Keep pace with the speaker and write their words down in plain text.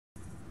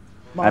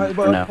My don't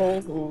know.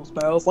 butthole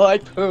smells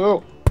like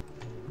poo.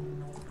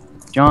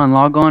 John,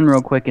 log on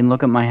real quick and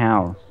look at my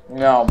house.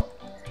 No.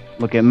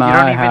 Look at You don't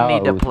my even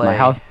need to house. My play.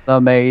 house is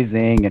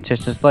amazing. It's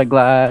just like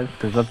glass,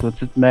 'cause that's what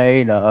it's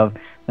made of.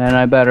 Then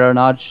I better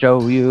not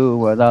show you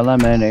where the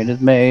lemonade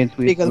is made.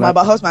 Sweet Because my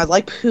butthole smells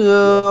like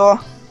poo.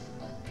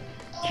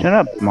 Shut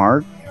up,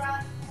 Mark.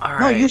 All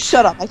No, right. you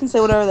shut up. I can say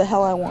whatever the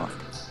hell I want.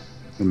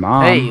 Your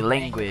mom. Hey,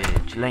 language.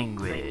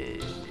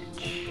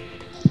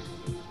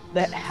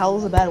 That hell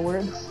is a bad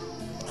word.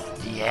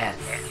 Yes.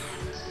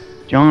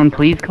 John,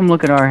 please come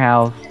look at our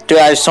house. Dude,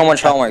 I have so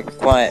much homework.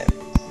 Quiet.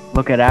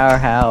 Look at our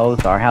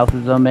house. Our house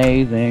is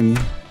amazing.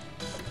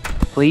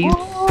 Please?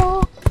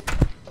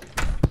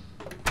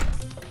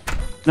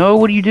 No,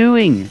 what are you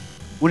doing?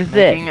 What is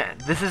this?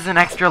 This is an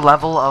extra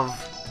level of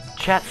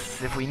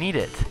chests if we need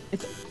it.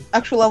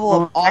 Extra level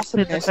of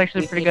awesomeness. That's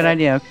actually a pretty good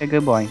idea. Okay,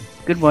 good boy.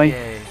 Good boy.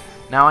 Yay.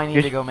 Now I need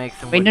Here's- to go make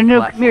some Wait, no, wooden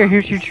no, come here. platforms.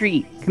 Here's your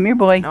treat. Come here,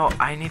 boy. No,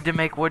 I need to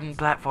make wooden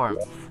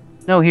platforms.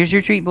 No, here's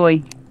your treat,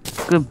 boy.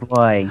 Good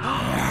boy.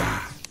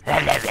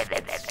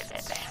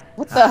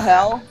 What the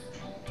hell?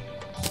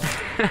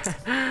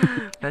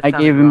 That I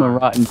gave sounded him a wrong.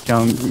 rotten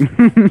chunk.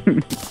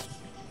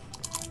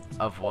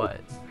 Of what?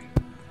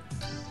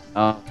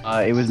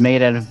 It was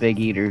made out of big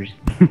eaters.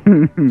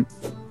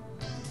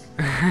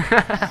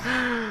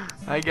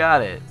 I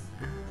got it.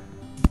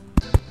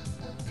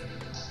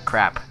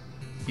 Crap.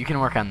 You can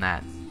work on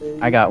that.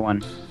 I got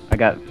one. I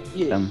got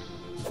Yeah. them.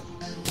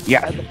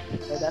 Yeah.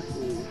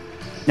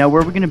 Now,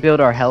 where are we gonna build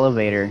our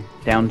elevator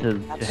down to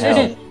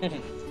hell?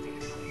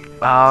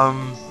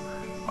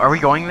 Are we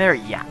going there?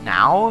 Yeah,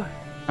 now?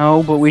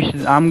 No, but we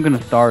should. I'm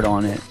gonna start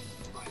on it.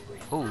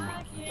 Ooh.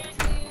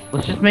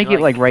 Let's just make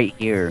it like right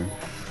here.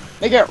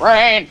 Make it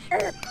rain.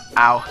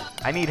 Ow.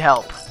 I need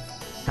help.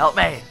 Help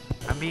me.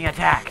 I'm being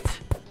attacked.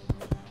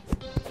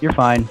 You're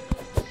fine.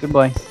 Good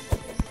boy.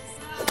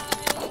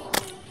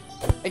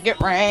 Make it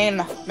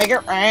rain. Make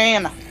it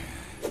rain.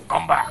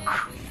 Come back.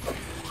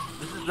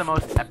 This is the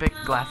most epic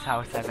glass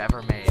house I've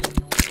ever made.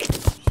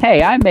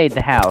 Hey, I made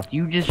the house.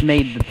 You just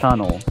made the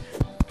tunnel.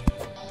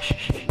 Shh,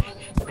 shh, shh,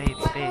 shh.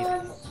 Baby.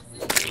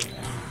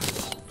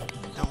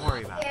 Don't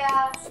worry about it.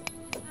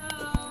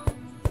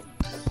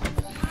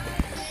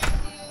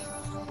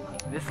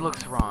 This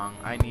looks wrong.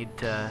 I need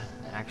to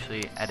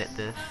actually edit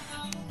this.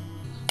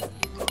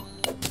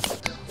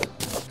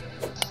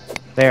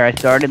 There, I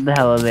started the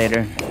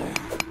elevator.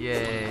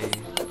 Yay.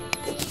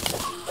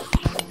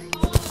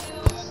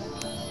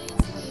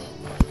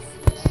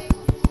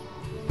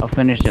 I'll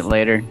finish it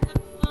later.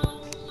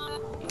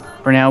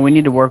 For now, we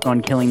need to work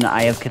on killing the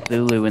Eye of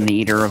Cthulhu and the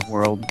Eater of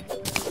Worlds.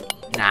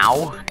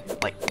 Now?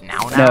 Like,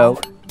 now?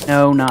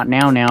 No, not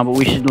now, but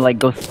we should, like,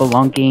 go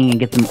spelunking and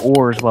get some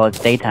ores while it's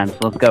daytime, so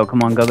let's go,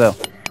 come on, go.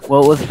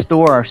 Well, let's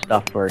store our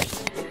stuff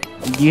first.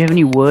 Do you have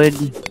any wood?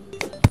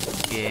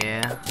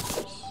 Yeah.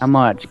 How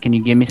much? Can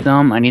you give me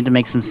some? I need to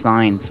make some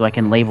signs so I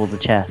can label the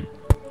chest.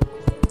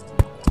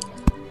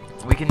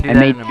 We can do I that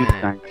made in a two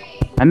minute. signs.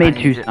 I made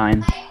need two to-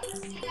 signs.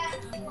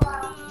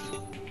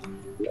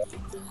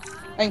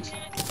 Thanks.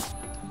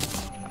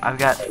 I've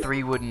got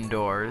 3 wooden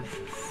doors,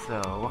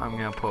 so I'm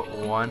gonna put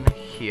one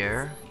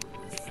here,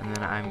 and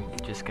then I'm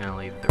just gonna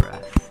leave the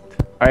rest.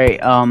 Alright,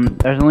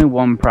 there's only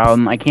one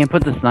problem. I can't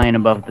put the sign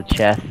above the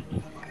chest.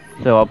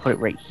 So I'll put it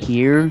right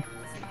here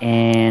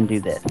and do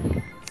this.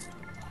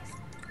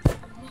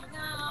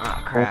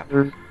 Oh crap.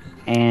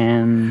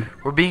 And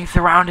We're being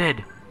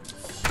surrounded!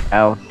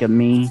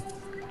 alchemy.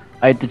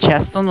 Alright, the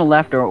chests on the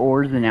left are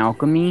ores and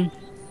alchemy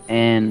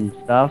and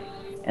stuff.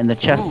 And the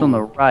chests on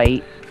the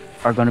right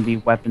are gonna be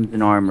weapons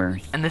and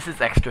armors. And this is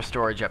extra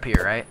storage up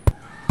here, right?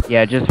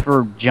 Yeah, just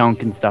for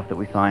junk and stuff that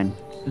we find.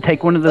 So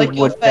take one of those Like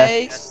your wood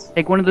chests. face.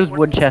 Take one of those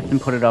wood chests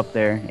and put it up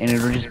there, and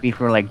it'll just be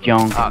for like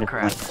junk. Oh and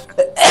crap.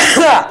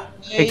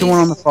 Take the one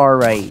on the far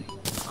right.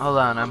 Hold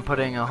on, I'm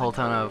putting a whole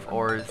ton of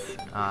ores,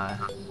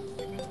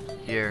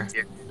 here.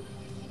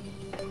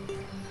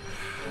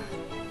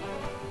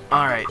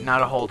 Alright,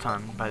 not a whole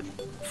ton, but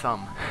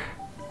some.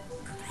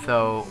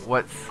 So,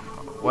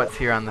 what's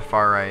here on the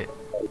far right?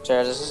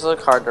 Jared, does this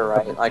look hard to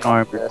write? Like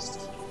on this.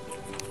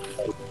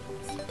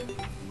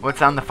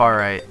 What's on the far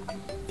right?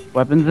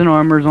 Weapons and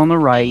armors on the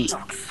right.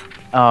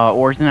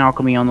 Ores and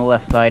alchemy on the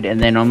left side, and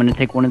then I'm gonna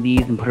take one of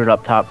these and put it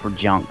up top for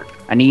junk.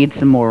 I need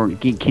some more.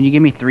 Can you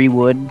give me 3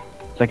 wood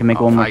so I can make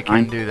one more I can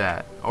sign? do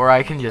that. Or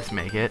I can just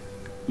make it.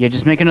 Yeah,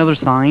 just make another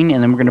sign,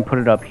 and then we're gonna put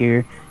it up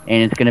here,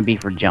 and it's gonna be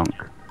for junk.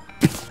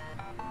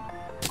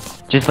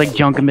 Just like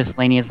junk and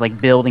miscellaneous, like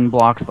building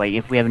blocks, like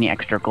if we have any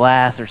extra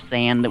glass or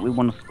sand that we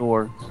want to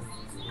store.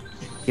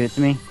 Give it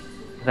to me,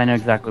 because I know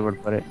exactly where to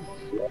put it.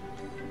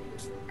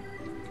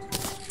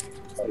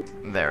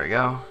 There we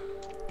go.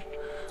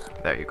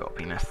 There you go,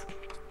 penis.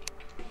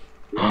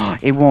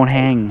 It won't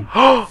hang.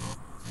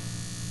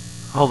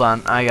 Hold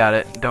on, I got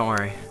it. Don't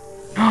worry.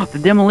 The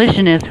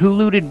demolitionist who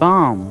looted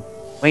bomb.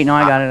 Wait, no,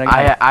 I got it.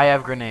 I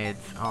have grenades.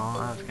 Oh,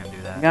 I was gonna do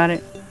I that. got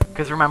it.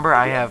 Because remember,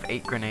 I have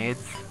 8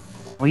 grenades.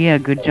 Oh yeah,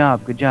 good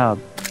job, good job.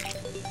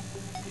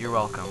 You're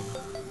welcome.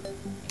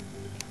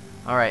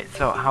 Alright,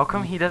 so how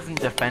come he doesn't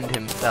defend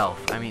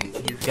himself? I mean,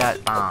 he's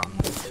got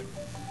bombs.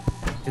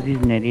 Because he's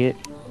an idiot.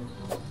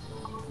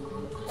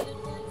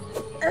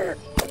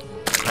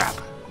 Crap.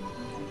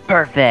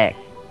 Perfect.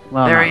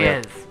 Well, There not he really.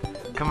 is.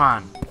 Come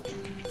on.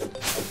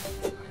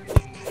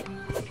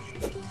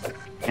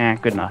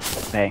 Good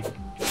enough. Hey.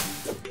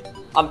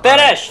 I'm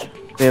finished!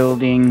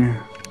 Building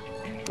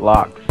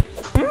blocks.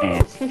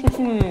 And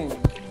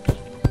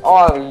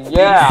Oh,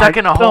 yeah. Stuck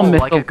in a still hole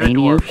like a good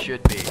miscellaneous. dwarf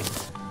should be.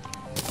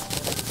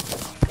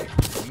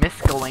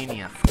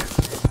 Miscellaneous.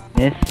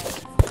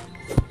 this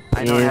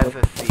I know it has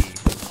a C.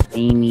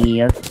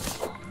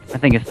 genius. I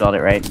think I spelled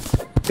it right.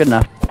 Good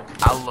enough.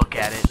 I'll look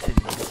at it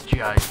and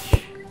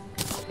judge.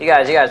 You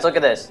guys, look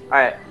at this.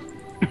 Alright.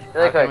 Really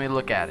How can quick. we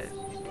look at it?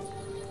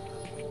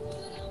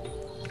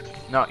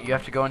 No, you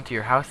have to go into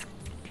your house.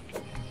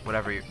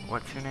 Whatever you.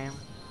 What's your name?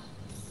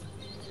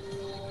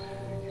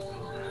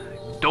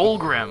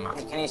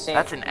 Dolgrim. Can you see?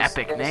 That's an can you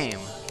see epic this? name.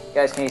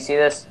 Guys, can you see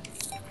this?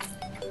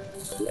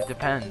 It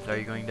depends. Are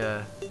you going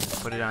to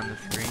put it on the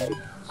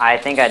screen? I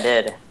think I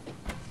did.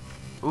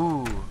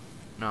 Ooh.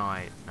 No,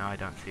 I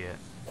don't see it.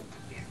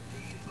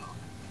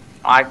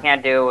 I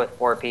can't do it with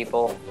 4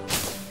 people.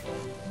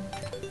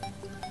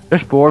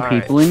 There's 4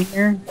 Alright. people in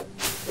here.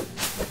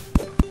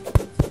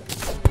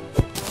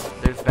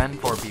 There's been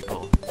 4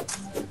 people.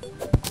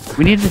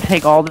 We need to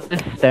take all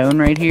this stone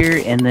right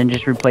here and then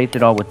just replace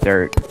it all with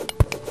dirt.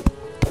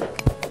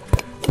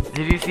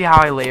 Did you see how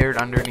I layered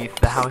underneath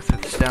the house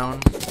with stone?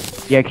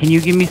 Yeah, can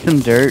you give me some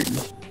dirt?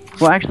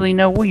 Well, actually,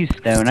 no, we'll use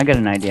stone. I got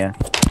an idea.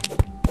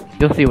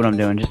 You'll see what I'm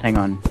doing. Just hang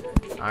on.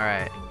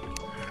 Alright.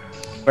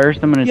 First,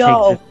 I'm gonna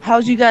Yo, take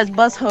how's you guys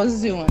bus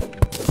hoes doing?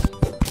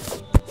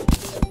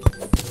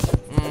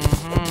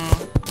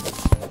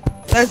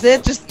 Mm-hmm. That's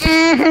it? Just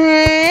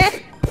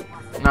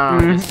No,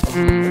 this.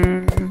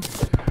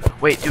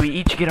 just... Wait, do we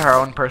each get our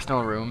own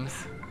personal rooms?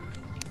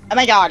 Oh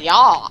my god,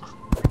 yeah.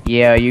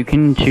 Yeah, you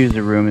can choose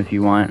a room if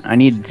you want. I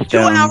need 2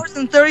 stone. hours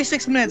and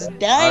 36 minutes.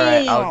 Damn.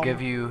 Alright, I'll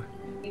give you...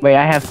 Wait,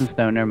 I have some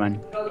stone. Never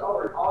mind.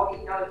 All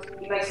he knows,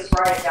 he makes us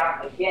write it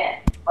down again,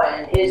 but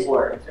in his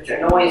words, which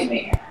annoys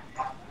me.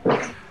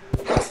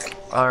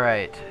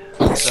 Alright.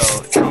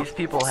 So, these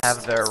people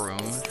have their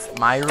rooms.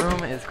 My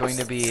room is going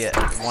to be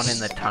one in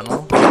the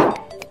tunnel.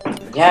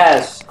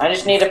 Yes, I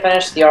just need to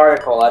finish the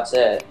article, that's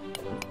it.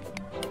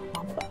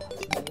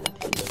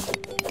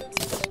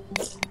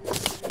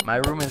 My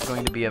room is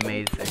going to be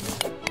amazing.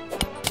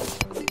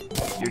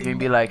 You're going to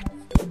be like,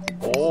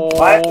 oh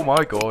What?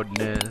 my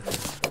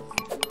goodness.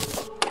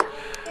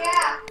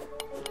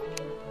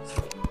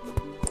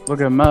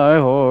 Look at my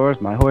horse.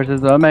 My horse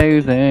is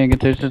amazing. It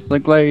tastes just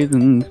like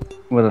glazins.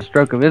 With a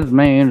stroke of his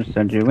mane,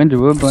 send you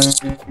into a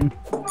plane.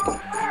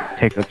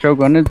 Take a stroke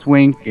on its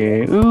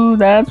winky. Ooh,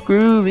 that's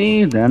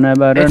groovy. Then I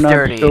better It's not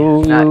dirty,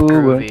 show not you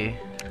groovy.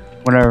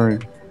 whatever.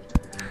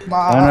 Then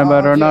I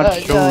better not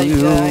show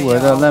you where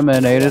the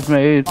lemonade is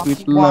made.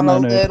 Sweet Want a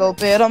lemonade. little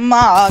bit of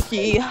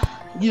Maki.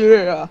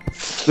 Yeah.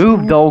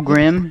 Move,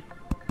 Dolgrim.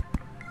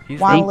 He's,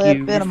 Want a Thank little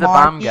you. bit he's of the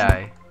bomb Maki?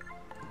 guy.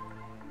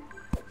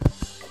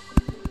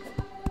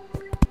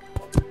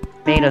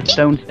 Made a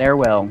stone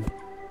stairwell.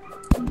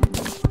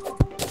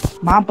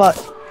 My butt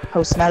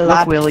host smell Look,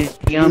 like William,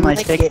 I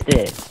like fixed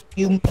it.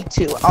 you, me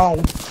too. Oh.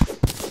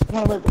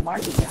 Want a little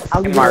Marky?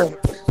 I'll give Mark. you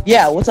a-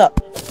 Yeah, what's up?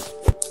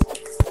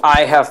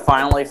 I have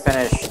finally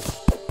finished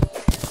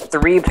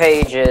 3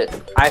 pages.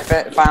 I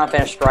finally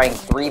finished writing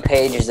 3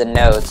 pages of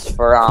notes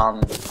for,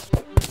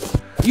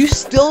 You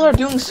still are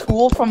doing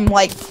school from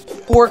like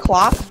 4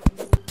 o'clock?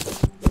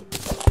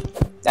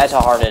 that's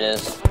how hard it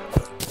is.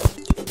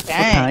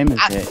 Dang. time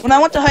is it? When I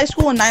went to high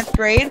school in 9th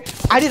grade,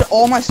 I did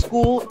all my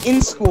school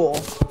in school.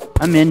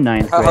 I'm in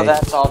 9th Oh, grade.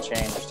 that's all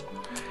changed.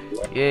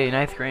 Yay,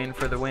 9th grade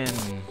for the win.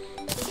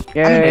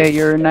 Yay,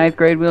 you're in 9th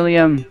grade,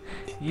 William.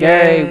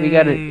 Yay, we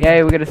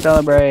gotta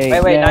celebrate.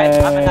 Wait, Yay.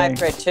 I'm in 9th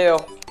grade too.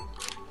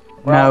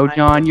 We're all No, ninth-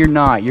 John, you're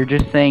not. You're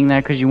just saying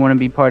that because you want to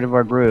be part of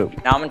our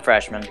group. Now I'm in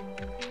freshman.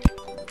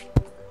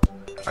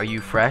 Are you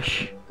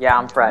fresh? Yeah,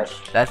 I'm fresh.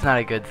 That's not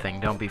a good thing.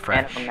 Don't be And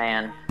fresh. I'm a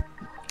man.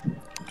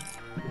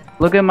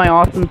 Look at my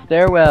awesome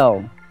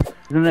stairwell.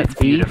 Isn't it It's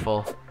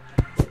beautiful.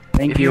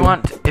 Thank If you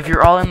want, if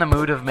you're all in the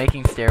mood of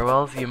making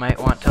stairwells, you might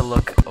want to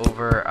look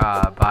over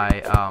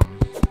by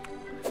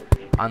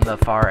on the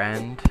far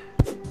end.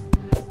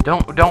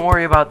 Don't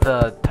worry about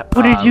the.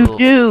 What did you little-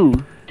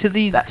 do to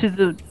the That- to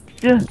the?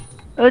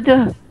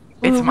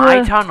 It's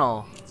my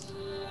tunnel.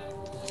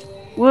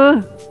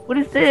 What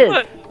is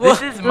this?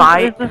 This is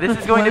my. This This is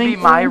is going to be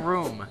swimming my pool?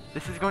 room.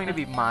 This is going to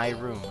be my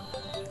room.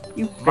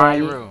 You My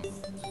faggot. room.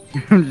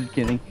 I'm just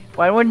kidding.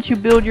 Why wouldn't you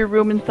build your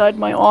room inside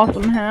my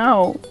awesome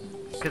house?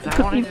 Because It I took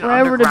me wanted an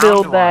forever to underground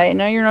build that, one. and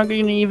now you're not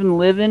going to even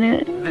live in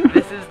it.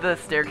 This is the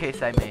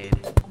staircase I made.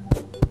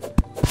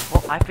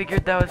 Well, I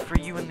figured that was for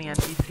you and the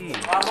NPC.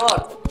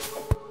 Oh,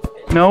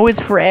 look. No,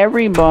 it's for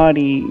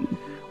everybody.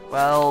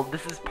 Well,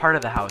 this is part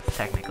of the house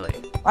technically.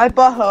 My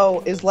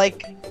butthole is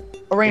like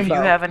A rainbow. If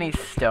you have any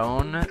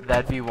stone,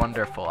 that'd be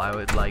wonderful. I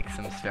would like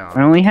some stone.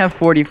 I only have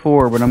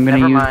 44, but I'm gonna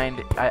Never use.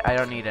 mind. I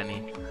don't need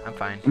any. I'm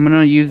fine. I'm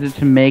gonna use it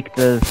to make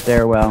the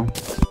stairwell.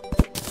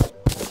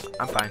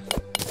 I'm fine.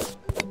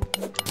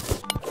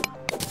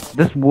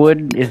 This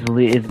wood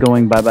is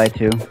going bye-bye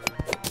too.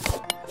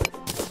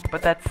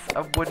 But that's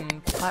a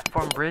wooden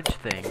platform bridge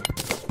thing.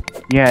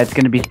 Yeah, it's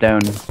gonna be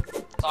stone.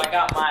 So I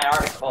got my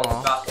article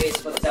Aw. about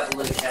Facebook's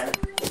evolution.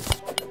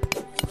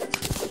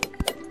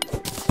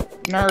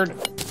 Nerd.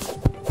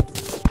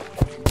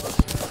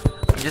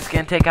 I'm just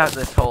gonna take out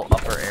this whole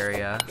upper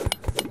area.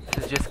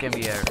 This is just gonna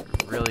be a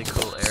really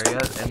cool area,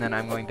 and then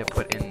I'm going to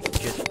put in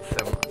just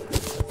some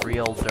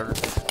real dirt.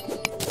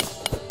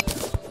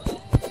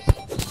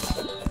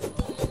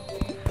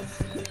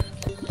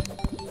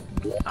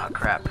 Oh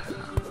crap.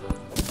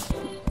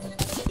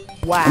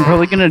 Wow. I'm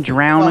probably gonna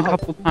drown a Wow.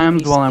 couple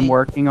times while I'm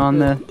working on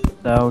this,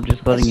 so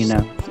just letting you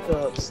know.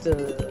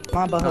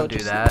 My butthole Don't do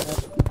just-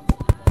 that.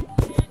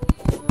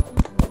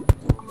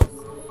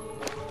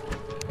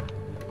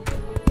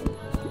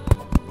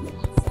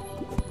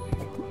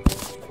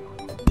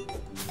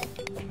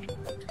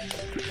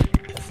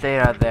 Stay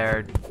out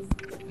there,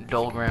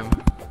 Dolgrim.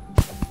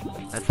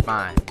 That's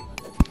mine.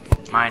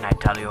 Mine, I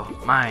tell you.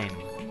 Mine.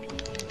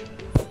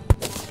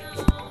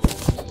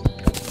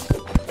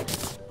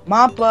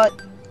 My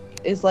butt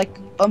is like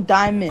a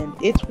diamond.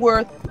 It's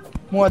worth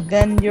more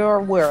than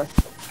you're worth.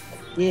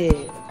 Yeah.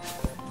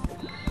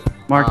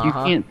 Mark, you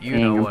Uh-huh, can't you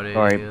sing. know I'm what it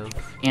sorry, is. but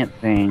you can't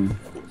sing.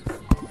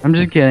 I'm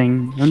just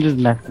kidding. I'm just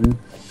messing.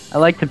 I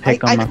like to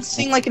pick I on my. can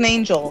sing like an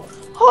angel.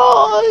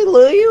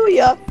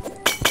 Hallelujah.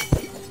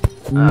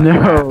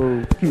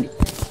 No.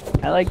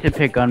 I like to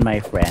pick on my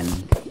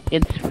friends.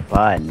 It's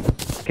fun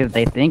because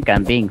they think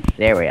I'm being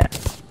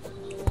serious.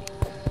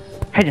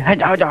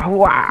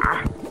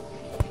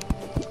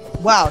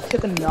 Wow, it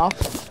took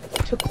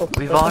enough.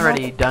 We've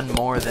already done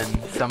more than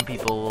some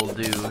people will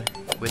do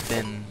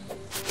within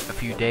a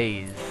few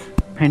days.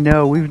 I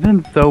know, we've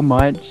done so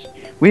much.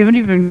 We haven't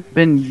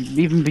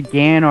even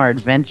began our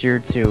adventure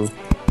to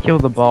kill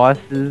the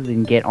bosses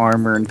and get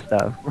armor and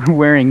stuff. We're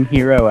wearing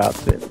hero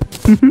outfits.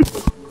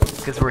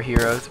 Because we're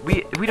heroes.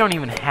 We don't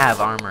even have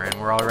armor and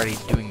we're already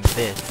doing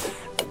this.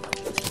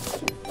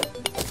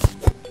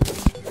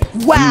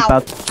 I'm Wow.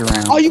 about to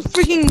drown. Are you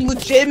freaking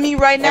legit me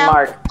right Hey, now?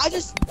 Mark. I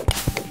just.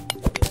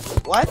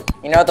 What?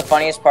 You know what the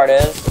funniest part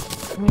is?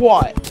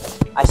 What?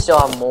 I still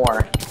have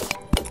more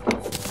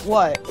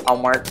What?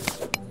 homework.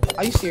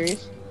 Are you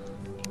serious?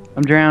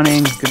 I'm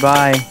drowning.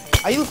 Goodbye.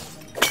 Are you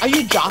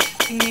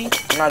joshing me?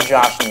 I'm not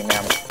joshing you,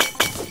 man.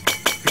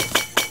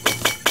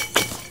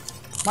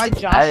 My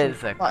josh. That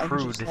is a button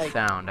crude just, like,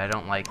 sound. I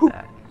don't like Poop.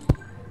 that.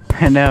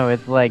 I know,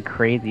 it's like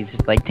crazy. It's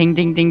just like ting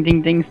ting ting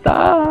ting ting,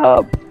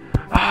 stop!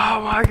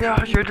 Oh my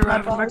gosh, you're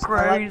driving me balls, I like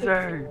crazy.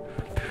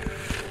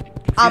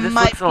 I See, this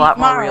might looks a lot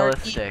be more Marky.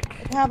 realistic.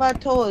 Have I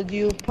told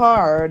you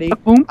party? I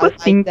Oompa like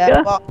that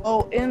stinka.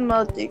 butthole in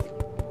my dick.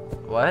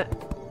 What?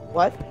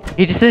 What?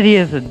 He just said he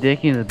has a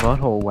dick in his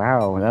butthole.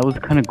 Wow, that was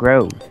kind of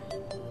gross.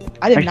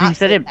 I did Actually, not he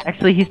said say it. that.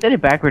 Actually, he said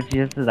it backwards. He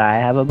just said, "I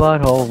have a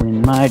butthole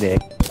in my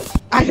dick."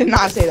 I did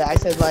not say that. I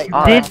said like.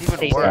 Oh, Did that's even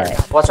say worse.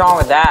 that. What's wrong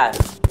with that?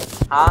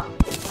 Huh?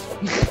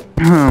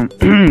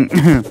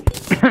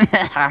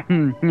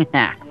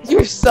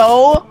 You're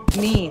so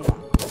mean.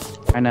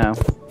 I know.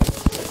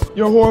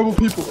 You're horrible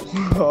people.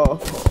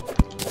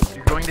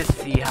 You're going to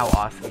see how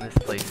awesome this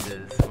place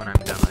is when I'm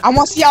done with I it.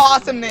 want to see how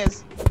awesome it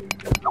is.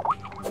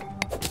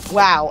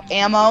 Wow,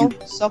 ammo.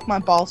 Suck my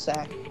ball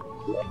sack.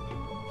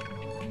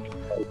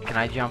 Can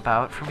I jump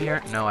out from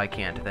here? No, I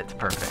can't. That's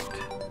perfect.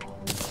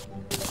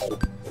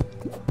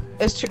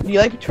 Do you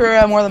like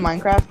Terraria more than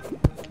Minecraft?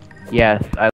 Yes, I